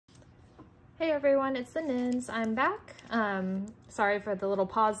Hey everyone, it's the Nins. I'm back. Sorry for the little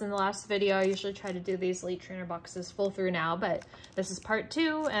pause in the last video. I usually try to do these Elite Trainer boxes full through now, but this is part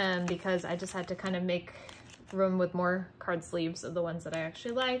 2, and because I just had to kind of make room with more card sleeves of the ones that I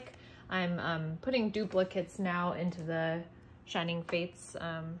actually like, I'm putting duplicates now into the Shining Fates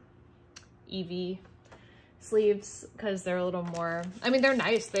EV sleeves because they're a little more, I mean, they're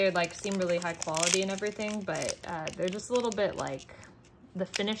nice. They like seem really high quality and everything, but they're just a little bit like, the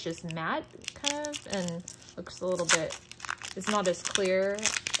finish is matte kind of and looks a little bit, it's not as clear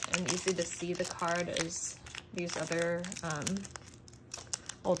and easy to see the card as these other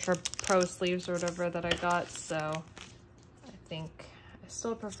Ultra Pro sleeves or whatever that I got. So I think I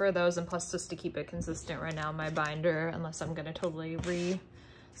still prefer those, and plus just to keep it consistent right now, my binder, unless I'm gonna totally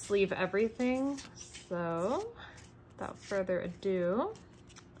re-sleeve everything. So without further ado,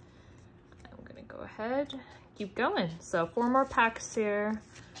 I'm gonna go ahead, keep going. So 4 more packs here.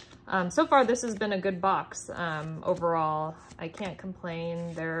 So far this has been a good box. Overall, I can't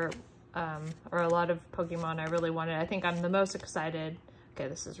complain. There are a lot of Pokemon I really wanted. I think I'm the most excited. Okay,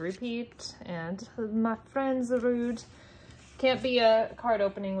 this is repeat, and my friend Zarude. Can't be a card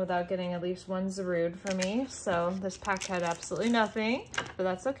opening without getting at least one Zarude for me. So this pack had absolutely nothing, but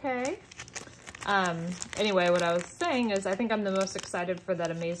that's okay. Anyway, what I was saying is I think I'm the most excited for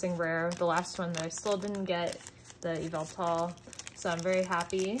that amazing rare, the last one that I still didn't get, the Eveltal. So I'm very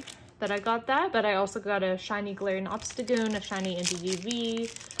happy that I got that, but I also got a shiny Galarian Obstagoon, a shiny Indie UV,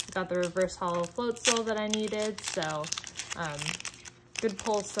 I got the reverse hollow Floatzel that I needed. So good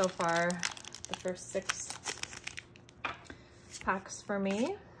pull so far, the first 6 packs for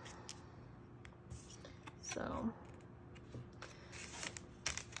me. So,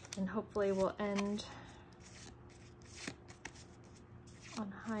 and hopefully we'll end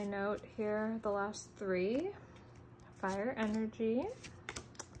on a high note here. The last 3, Fire Energy,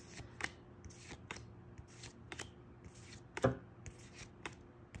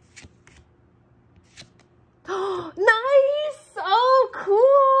 nice! Oh,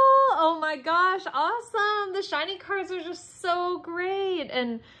 cool! Oh my gosh, awesome! The shiny cards are just so great,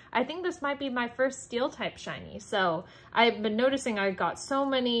 and I think this might be my first steel type shiny. So I've been noticing I got so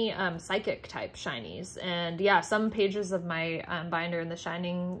many psychic type shinies, and yeah, some pages of my binder in the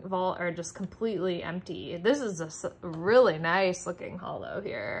Shining Vault are just completely empty. This is just a really nice looking holo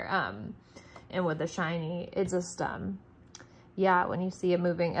here, and with the shiny, it just yeah, when you see it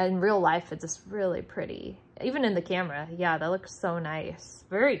moving in real life, it's just really pretty. Even in the camera, yeah, that looks so nice.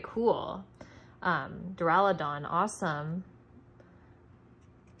 Very cool. Duraludon, awesome.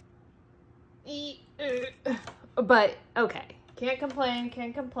 But okay, can't complain,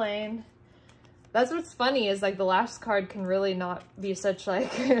 can't complain. That's what's funny is like the last card can really not be such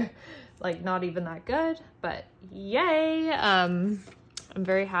like like not even that good, but yay. I'm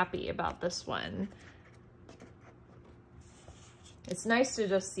very happy about this one. It's nice to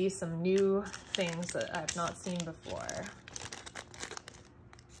just see some new things that I've not seen before.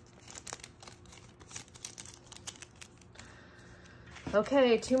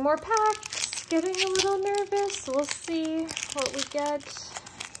 Okay, 2 more packs. Getting a little nervous. We'll see what we get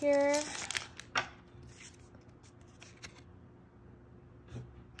here.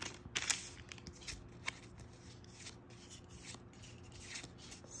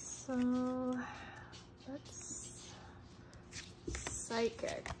 So let's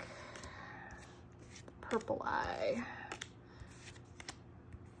Psychic, Purple Eye.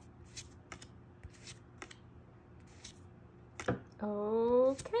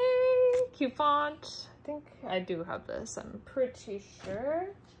 Okay, cute font. I think I do have this, I'm pretty sure.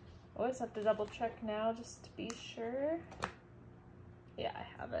 Always have to double check now just to be sure. Yeah, I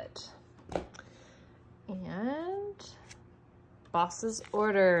have it. And Boss's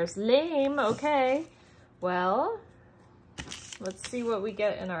Orders, lame, okay. Well, let's see what we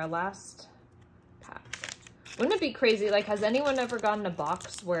get in our last pack. Wouldn't it be crazy? Like, has anyone ever gotten a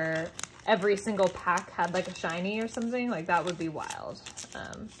box where every single pack had like a shiny or something? Like, that would be wild.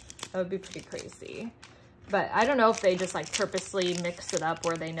 That would be pretty crazy. But I don't know if they just like purposely mix it up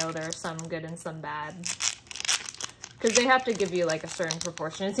where they know there are some good and some bad. Because they have to give you like a certain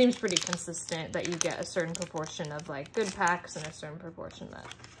proportion. It seems pretty consistent that you get a certain proportion of like good packs and a certain proportion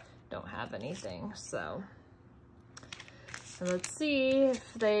that don't have anything. So let's see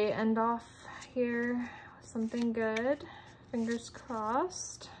if they end off here with something good. Fingers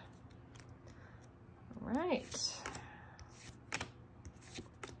crossed. All right.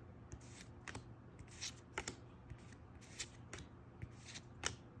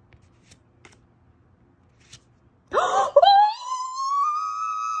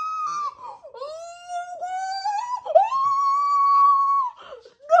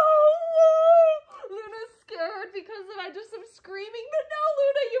 I just am screaming, no,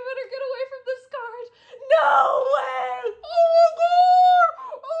 Luna, you better get away from this card. No way! Oh my god!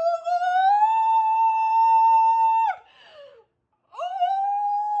 Oh my god!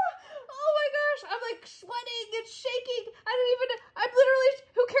 Oh my gosh, I'm like sweating and shaking. I'm literally,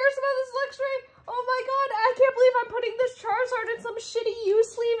 who cares about this Luxray? Oh my god, I can't believe I'm putting this Charizard in some shitty U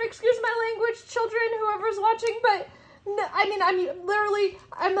sleeve. Excuse my language, children, whoever's watching, but no, I mean,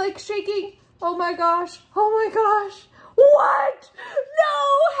 I'm like shaking. Oh my gosh. Oh my gosh. What? No!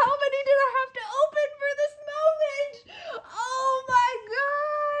 How many did I have to open for this moment? Oh my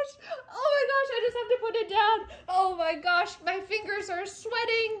gosh. Oh my gosh, I just have to put it down. Oh my gosh, my fingers are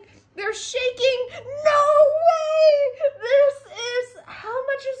sweating. They're shaking. No way! How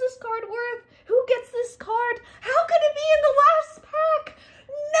much is this card worth? Who gets this card? How could it be in the last pack?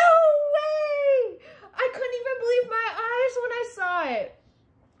 No way! I couldn't even believe my eyes when I saw it.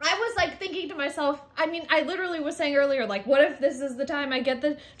 I was like thinking to myself, I mean, I literally was saying earlier, like, what if this is the time I get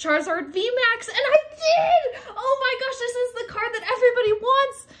the Charizard VMAX? And I did! Oh my gosh, this is the card that everybody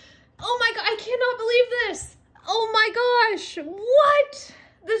wants. Oh my god, I cannot believe this. Oh my gosh, what?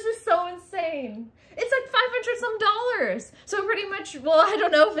 This is so insane. It's like $500 some. So pretty much, well, I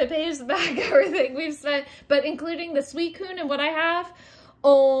don't know if it pays back everything we've spent, but including the Suicune and what I have,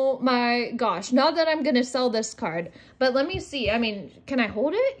 oh my gosh, not that I'm gonna sell this card, but let me see. I mean, can I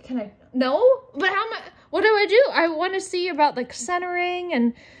hold it? Can I? No? But what do? I want to see about like centering,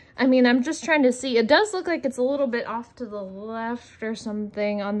 and I mean, I'm just trying to see. It does look like it's a little bit off to the left or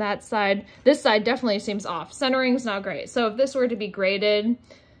something on that side. This side definitely seems off. Centering's not great. So if this were to be graded,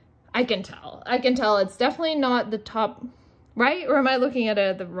 I can tell. I can tell it's definitely not the top, right? Or am I looking at it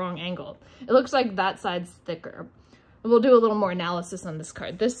at the wrong angle? It looks like that side's thicker. We'll do a little more analysis on this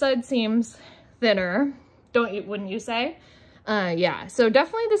card. This side seems thinner, wouldn't you say? Yeah, so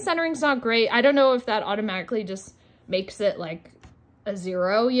definitely the centering's not great. I don't know if that automatically just makes it like a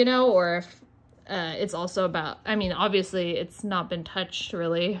 0, you know, or if it's also about, I mean, obviously it's not been touched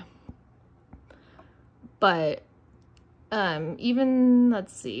really. But even,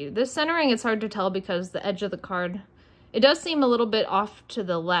 let's see, this centering, it's hard to tell because the edge of the card, it does seem a little bit off to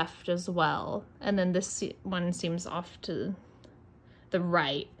the left as well. And then this one seems off to the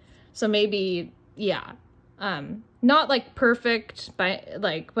right. So maybe, yeah. Not like perfect, but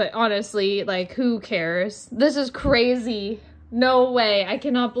honestly, like, who cares? This is crazy. No way. I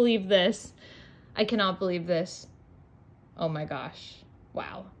cannot believe this. I cannot believe this. Oh my gosh.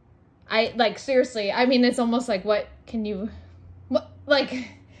 Wow. Seriously, I mean, it's almost like, what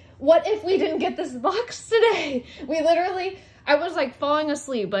if we didn't get this box today? I was like falling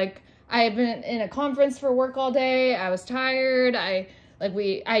asleep. Like, I had been in a conference for work all day. I was tired. I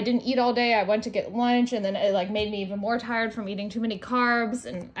didn't eat all day. I went to get lunch, and then it like made me even more tired from eating too many carbs,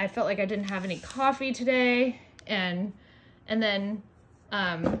 and I felt like I didn't have any coffee today. And then,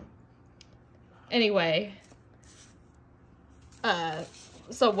 anyway,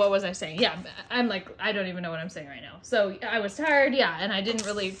 so what was I saying? Yeah, I'm like, I don't even know what I'm saying right now. So I was tired, yeah, and I didn't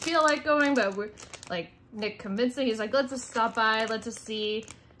really feel like going, but Nick convinced me. He's like, let's just stop by, let's just see.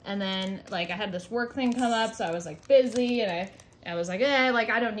 And then like I had this work thing come up, so I was like busy, and I was like,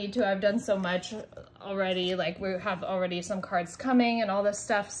 I don't need to. I've done so much already. Like, we have already some cards coming and all this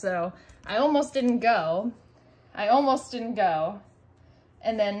stuff, so I almost didn't go.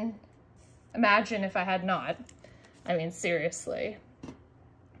 And then imagine if I had not. I mean, seriously.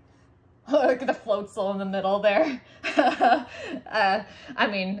 Look at the floatzel in the middle there. I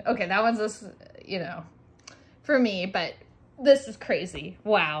mean, okay, that one's just, you know, for me, but this is crazy.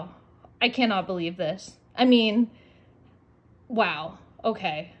 Wow. I cannot believe this. I mean, wow.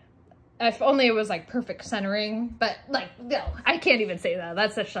 Okay. If only it was like perfect centering, but like, no, I can't even say that.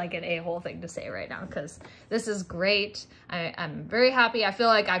 That's such like an a-hole thing to say right now, because this is great. I'm very happy. I feel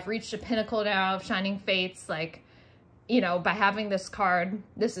like I've reached a pinnacle now of Shining Fates. Like, you know, by having this card,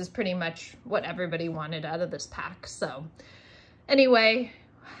 this is pretty much what everybody wanted out of this pack. So anyway,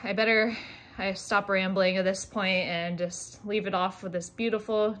 I stop rambling at this point and just leave it off with this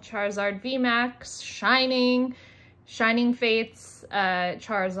beautiful Charizard VMAX, Shining Fates,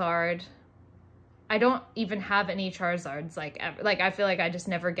 Charizard. I don't even have any Charizards, like, ever. Like, I feel like I just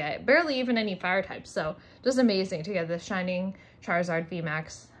never get, barely even any fire types. So just amazing to get this Shining Charizard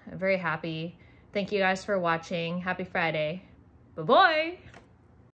VMAX. I'm very happy. Thank you guys for watching. Happy Friday. Bye-bye.